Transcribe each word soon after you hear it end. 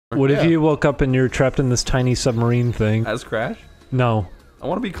What if you woke up and you're trapped in this tiny submarine thing? As Crash? No. I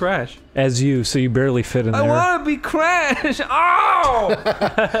want to be Crash. As you, so you barely fit in there. I want to be Crash!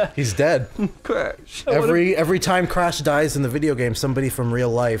 Oh! He's dead. Crash. Every time Crash dies in the video game, somebody from real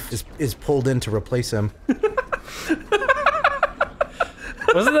life is pulled in to replace him.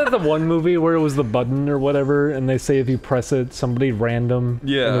 Wasn't that the one movie where it was the button or whatever, and they say if you press it, somebody random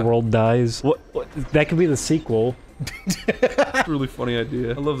in the world dies? What? That could be the sequel. It's a really funny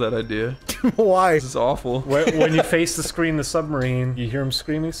idea. I love that idea. Why? This is awful. When you face the screen, the submarine, you hear him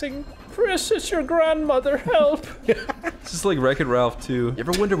screaming, saying, "Chris, it's your grandmother, help!" It's just like Wreck-It Ralph 2. You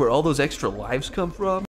ever wonder where all those extra lives come from?